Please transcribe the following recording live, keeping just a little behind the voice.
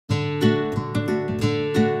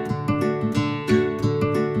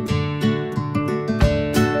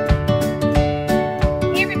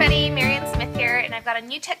a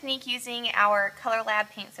new technique using our Color Lab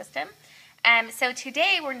paint system. So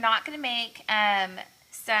today we're not going to make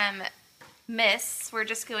some mists. We're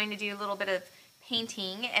just going to do a little bit of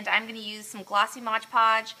painting, and I'm going to use some glossy Mod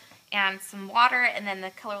Podge and some water and then the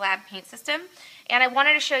Color Lab paint system. And I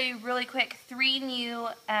wanted to show you really quick 3 new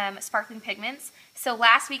sparkling pigments. So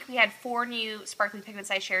last week we had 4 new sparkling pigments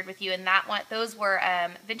I shared with you, and those were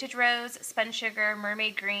Vintage Rose, Spun Sugar,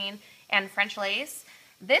 Mermaid Green, and French Lace.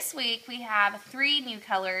 This week we have 3 new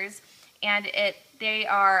colors, and they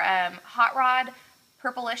are Hot Rod,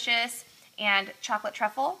 Purplicious, and Chocolate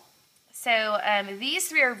Truffle. So these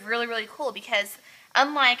 3 are really, really cool because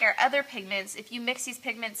unlike our other pigments, if you mix these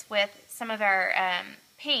pigments with some of our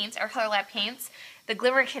paints, our Color Lab paints, the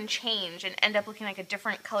glimmer can change and end up looking like a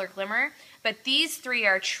different color glimmer. But these 3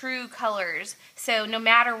 are true colors, so no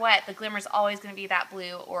matter what, the glimmer is always going to be that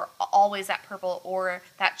blue or always that purple or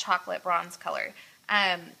that chocolate bronze color.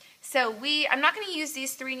 I'm not going to use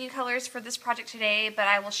these 3 new colors for this project today, but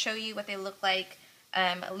I will show you what they look like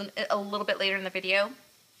a little bit later in the video.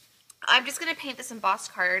 I'm just going to paint this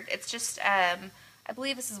embossed card. It's just, I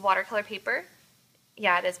believe this is watercolor paper.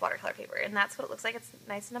 Yeah, it is watercolor paper, and that's what it looks like. It's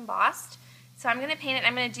nice and embossed. So I'm going to paint it.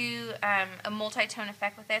 I'm going to do a multi-tone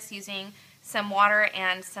effect with this using some water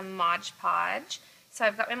and some Mod Podge. So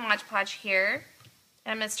I've got my Mod Podge here,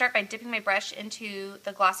 and I'm going to start by dipping my brush into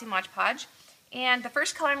the glossy Mod Podge. And the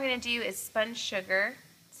first color I'm going to do is Spun Sugar.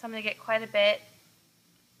 So I'm going to get quite a bit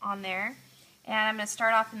on there. And I'm going to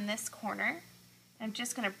start off in this corner. I'm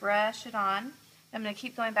just going to brush it on. I'm going to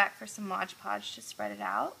keep going back for some Mod Podge to spread it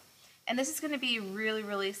out. And this is going to be really,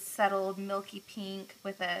 really settled, milky pink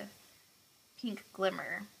with a pink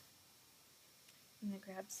glimmer. I'm going to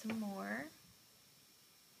grab some more.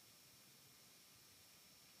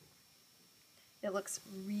 It looks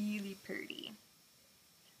really pretty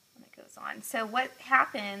when it goes on. So what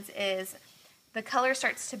happens is the color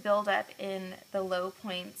starts to build up in the low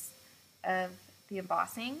points of the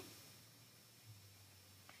embossing.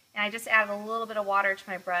 And I just added a little bit of water to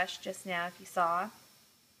my brush just now, if you saw.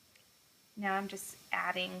 Now I'm just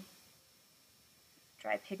adding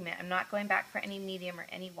dry pigment. I'm not going back for any medium or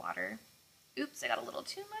any water. Oops, I got a little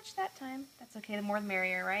too much that time. That's okay, the more the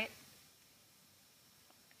merrier, right?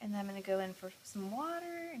 And then I'm going to go in for some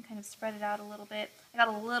water and kind of spread it out a little bit. I got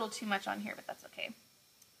a little too much on here, but that's okay.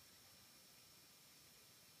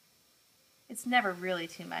 It's never really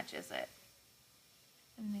too much, is it?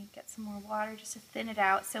 I'm going to get some more water just to thin it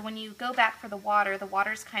out. So when you go back for the water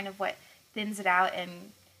is kind of what thins it out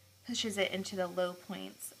and pushes it into the low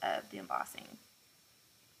points of the embossing.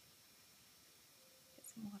 Get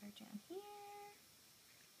some water down here.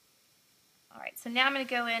 Alright, so now I'm going to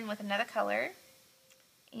go in with another color.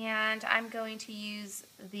 And I'm going to use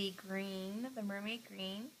the green, the Mermaid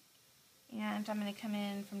Green. And I'm going to come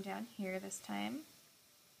in from down here this time.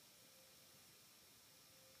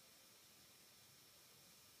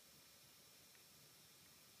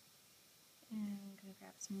 And I'm going to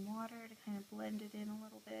grab some water to kind of blend it in a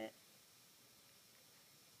little bit.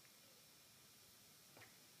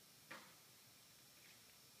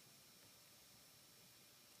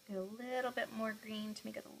 Get a little bit more green to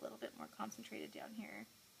make it a little bit more concentrated down here.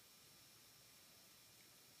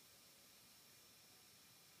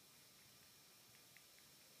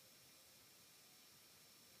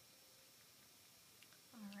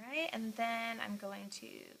 Alright, and then I'm going to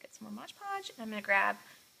get some more Mod Podge, and I'm going to grab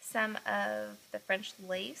some of the French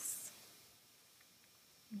Lace.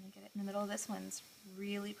 I'm going to get it in the middle. This one's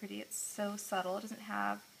really pretty. It's so subtle. It doesn't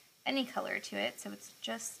have any color to it, so it's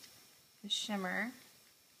just the shimmer.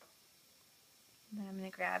 And then I'm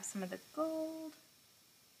going to grab some of the gold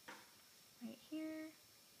right here.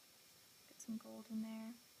 Get some gold in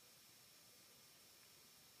there.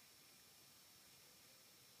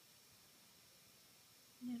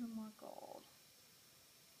 A little more gold.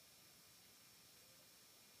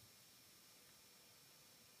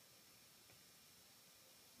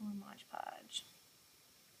 More Mod Podge.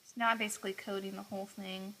 So now I'm basically coating the whole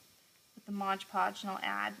thing with the Mod Podge, and I'll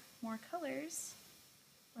add more colors.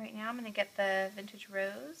 Right now I'm going to get the Vintage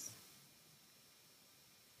Rose.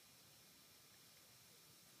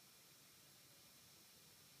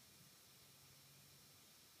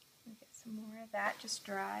 I'm going to get some more of that, just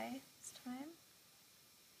dry this time.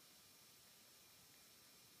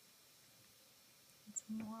 And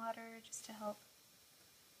some water just to help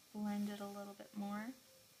blend it a little bit more.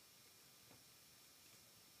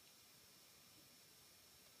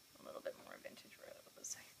 A little bit more Vintage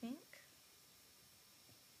Rose, I think.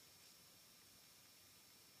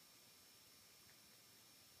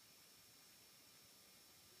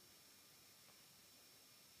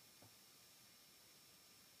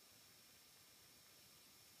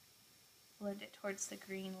 blend it towards the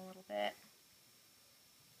green a little bit.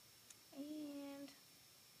 And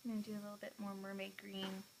I'm going to do a little bit more mermaid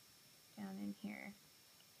green down in here.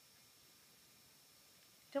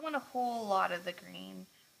 Don't want a whole lot of the green,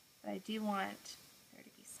 but I do want there to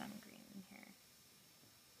be some green in here.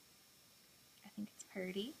 I think it's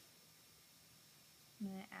pretty. I'm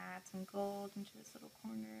going to add some gold into this little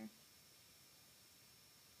corner.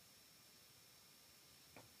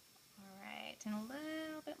 Alright, and a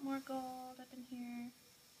little bit more gold up in here.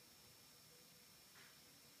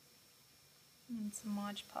 And some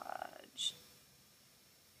Mod Podge.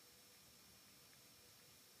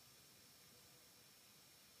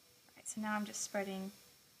 Alright, so now I'm just spreading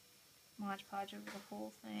Mod Podge over the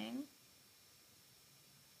whole thing.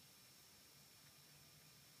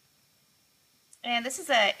 And this is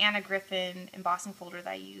a Anna Griffin embossing folder that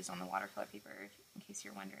I use on the watercolor paper, in case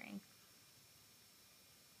you're wondering.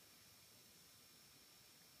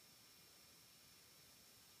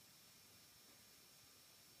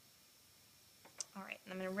 Alright,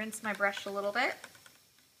 and I'm going to rinse my brush a little bit.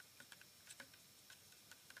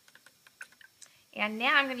 And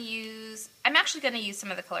now I'm actually going to use some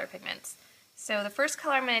of the color pigments. So the first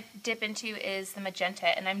color I'm going to dip into is the magenta,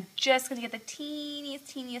 and I'm just going to get the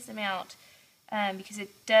teeniest amount because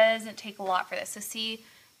it doesn't take a lot for this. So see,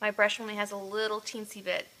 my brush only has a little teensy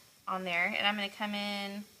bit on there, and I'm going to come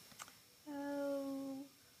in,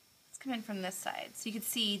 let's come in from this side. So you can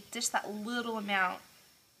see just that little amount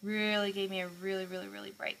really gave me a really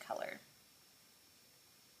bright color.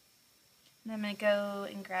 And I'm going to go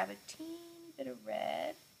and grab a teeny bit of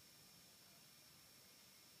red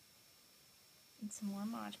and some more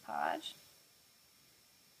Mod Podge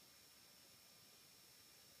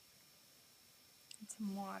and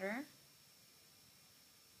some water.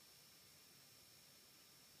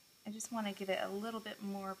 I just want to give it a little bit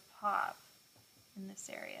more pop in this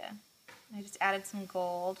area. And I just added some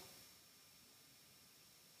gold.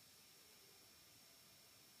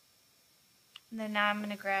 And then now I'm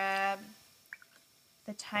going to grab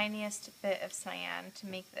the tiniest bit of cyan to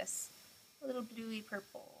make this a little bluey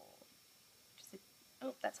purple.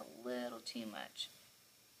 Oh, that's a little too much.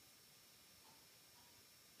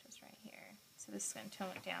 Just right here. So this is going to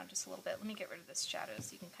tone it down just a little bit. Let me get rid of this shadow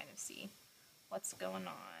so you can kind of see what's going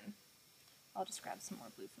on. I'll just grab some more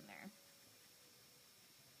blue from there.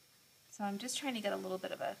 So I'm just trying to get a little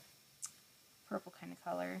bit of a purple kind of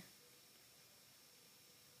color.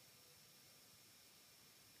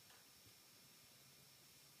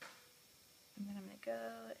 And then I'm going to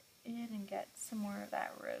go in and get some more of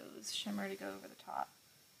that rose shimmer to go over the top.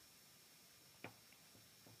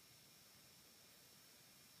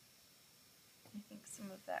 I think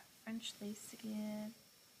some of that French lace again.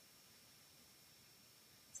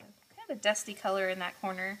 So kind of a dusty color in that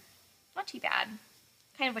corner. Not too bad.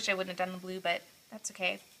 Kind of wish I wouldn't have done the blue, but that's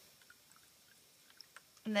okay.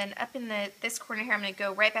 And then up in this corner here, I'm going to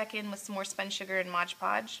go right back in with some more spun sugar and Mod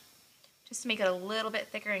Podge, just to make it a little bit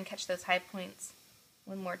thicker and catch those high points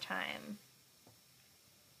one more time.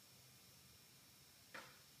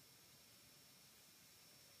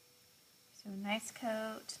 So nice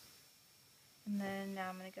coat. And then now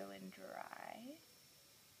I'm going to go in dry.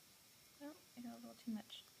 Oh, I got a little too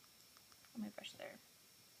much on my brush there.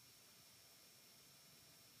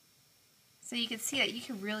 So you can see that you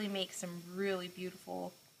can really make some really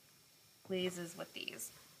beautiful glazes with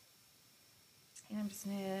these. And I'm just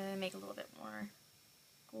going to make a little bit more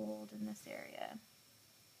gold in this area.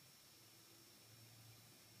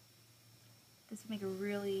 This would make a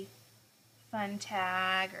really fun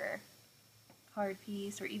tag or card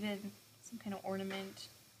piece or even some kind of ornament.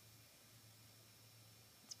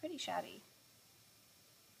 It's pretty shabby.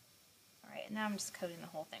 Alright, and now I'm just coating the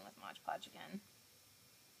whole thing with Mod Podge again.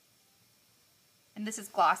 And this is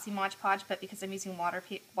glossy Mod Podge, but because I'm using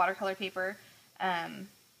watercolor paper,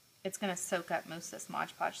 it's going to soak up most of this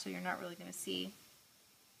Mod Podge, so you're not really going to see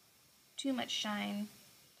too much shine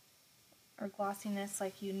or glossiness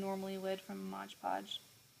like you normally would from Mod Podge.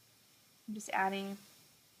 I'm just adding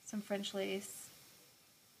some French lace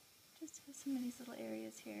just to some of these little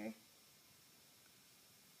areas here.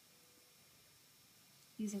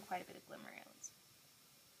 Using quite a bit of glimmer. It's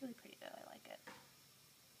really pretty though, I like it.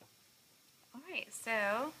 Alright,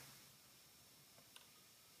 so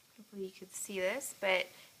hopefully you could see this, but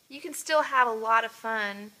you can still have a lot of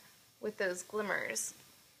fun with those glimmers.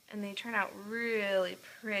 And they turn out really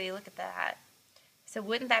pretty. Look at that. So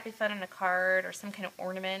wouldn't that be fun on a card or some kind of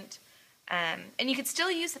ornament? And you could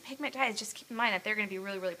still use the pigment dyes, just keep in mind that they're going to be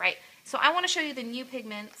really bright. So I want to show you the new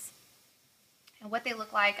pigments and what they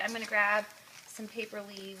look like. I'm going to grab some paper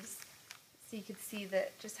leaves so you can see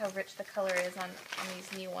just how rich the color is on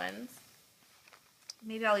these new ones.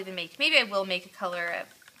 maybe I will make a color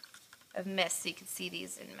of mist so you can see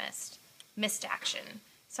these in mist action.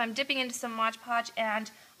 So I'm dipping into some Mod Podge, and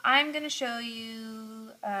I'm going to show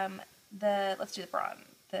you let's do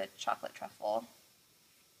the chocolate truffle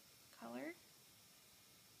color.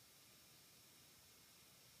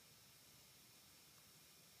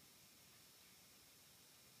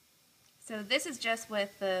 So this is just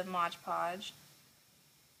with the Mod Podge.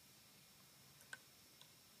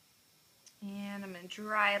 And I'm going to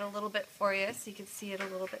dry it a little bit for you so you can see it a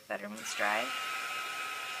little bit better when it's dry.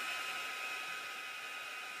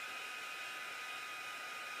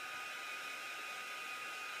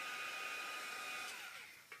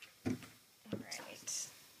 Alright.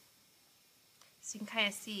 So you can kind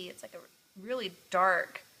of see it's like a really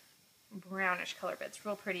dark brownish color, but it's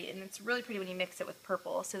real pretty, and it's really pretty when you mix it with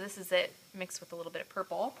purple. So this is it mixed with a little bit of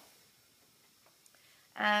purple.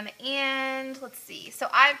 And let's see. So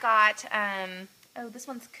I've got, oh, this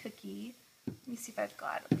one's cookie. Let me see if I've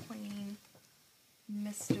got a plain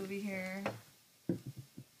mist over here.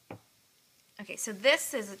 Okay, so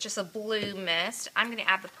this is just a blue mist. I'm going to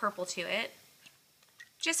add the purple to it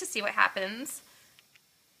just to see what happens.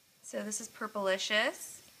 So this is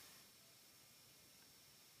Purplicious.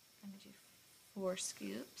 I'm going to do 4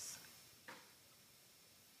 scoops.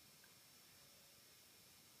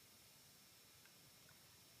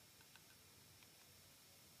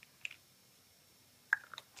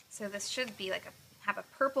 So this should be like have a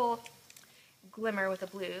purple glimmer with a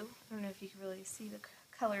blue. I don't know if you can really see the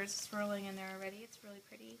colors swirling in there already. It's really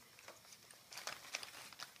pretty.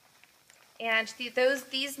 And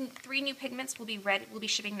these 3 new pigments will be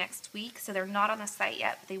shipping next week, so they're not on the site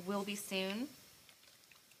yet, but they will be soon.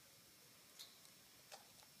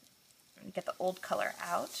 Get the old color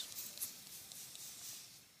out.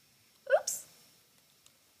 Oops.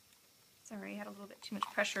 Sorry, I had a little bit too much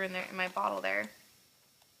pressure in my bottle there.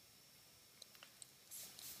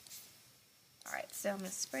 Alright, so I'm going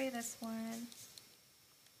to spray this one,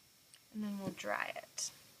 and then we'll dry it.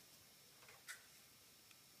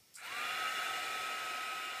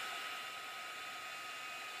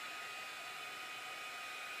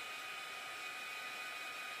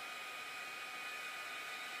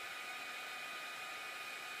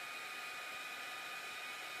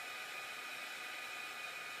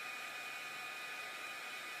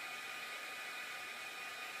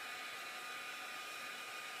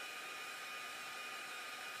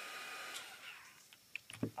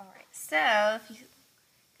 Alright, so I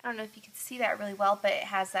don't know if you can see that really well, but it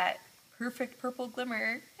has that perfect purple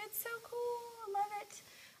glimmer. It's so cool. I love it.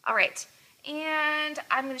 Alright, and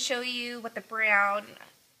I'm going to show you what the brown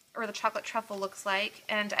or the chocolate truffle looks like.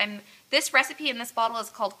 And this recipe in this bottle is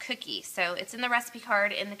called Cookie. So it's in the recipe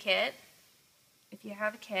card in the kit, if you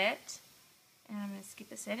have a kit. And I'm going to scoop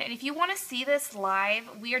this in. And if you want to see this live,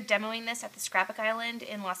 we are demoing this at the Scrapbook Island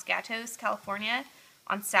in Los Gatos, California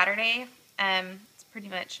on Saturday. It's pretty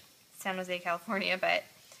much San Jose, California, but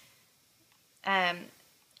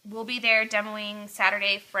we'll be there demoing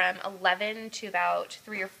Saturday from 11 to about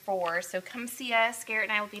 3 or 4. So come see us. Garrett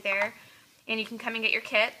and I will be there. And you can come and get your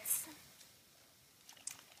kits.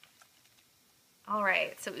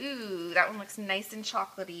 Alright, so ooh, that one looks nice and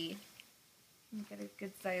chocolatey. Let me get a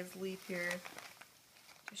good sized leaf here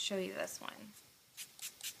to show you this one.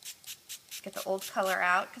 Get the old color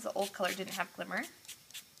out, because the old color didn't have glimmer.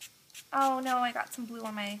 Oh no, I got some blue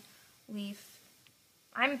on my leaf.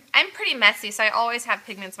 I'm pretty messy, so I always have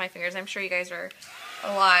pigments in my fingers. I'm sure you guys are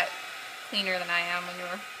a lot cleaner than I am when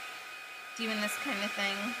you're doing this kind of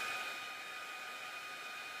thing.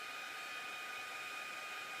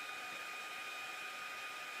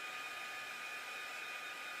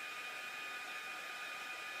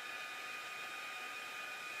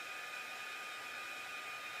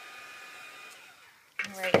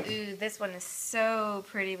 Alright, ooh, this one is so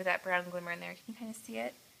pretty with that brown glimmer in there. Can you kind of see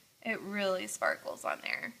it? It really sparkles on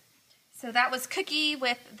there. So that was Cookie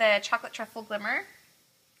with the chocolate truffle glimmer.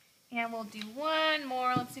 And we'll do one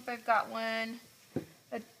more. Let's see if I've got one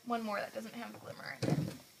more that doesn't have glimmer in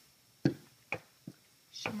it.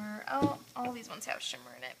 Shimmer. Oh, all these ones have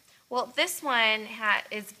shimmer in it. Well, this one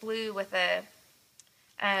is blue with the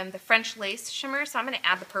French lace shimmer, so I'm going to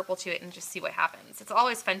add the purple to it and just see what happens. It's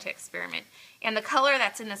always fun to experiment. And the color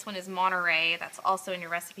that's in this one is Monterey. That's also in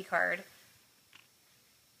your recipe card.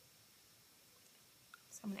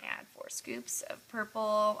 So I'm going to add 4 scoops of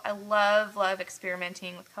purple. I love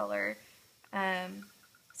experimenting with color.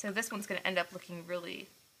 So this one's going to end up looking really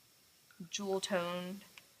jewel toned,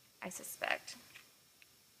 I suspect.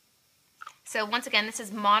 So once again, this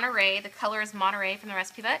is Monterey. The color is Monterey from the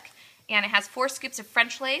recipe book. And it has 4 scoops of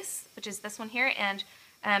French lace, which is this one here, and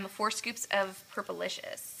 4 scoops of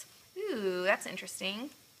Purplicious. Ooh, that's interesting.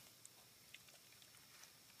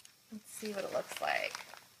 Let's see what it looks like.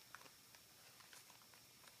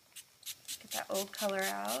 Get that old color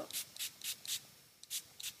out.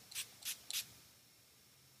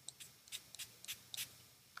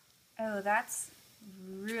 Oh, that's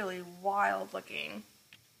really wild looking.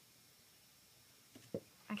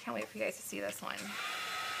 I can't wait for you guys to see this one.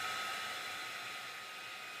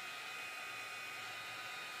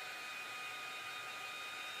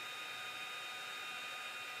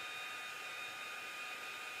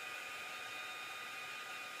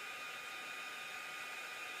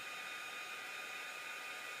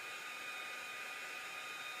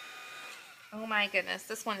 Oh my goodness,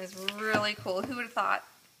 this one is really cool. Who would have thought?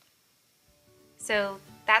 So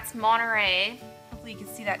that's Monterey. Hopefully you can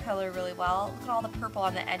see that color really well. Look at all the purple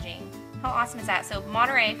on the edging. How awesome is that? So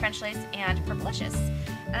Monterey, French Lace, and Purplicious.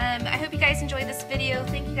 I hope you guys enjoyed this video.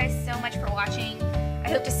 Thank you guys so much for watching. I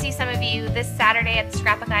hope to see some of you this Saturday at the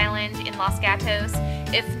Scrapbook Island in Los Gatos.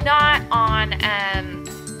 If not, on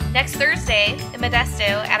next Thursday in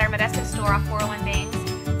Modesto, at our Modesto store off 401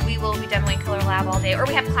 Banks, we will be demoing Color Lab all day. Or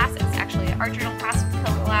we have classes, actually. Our journal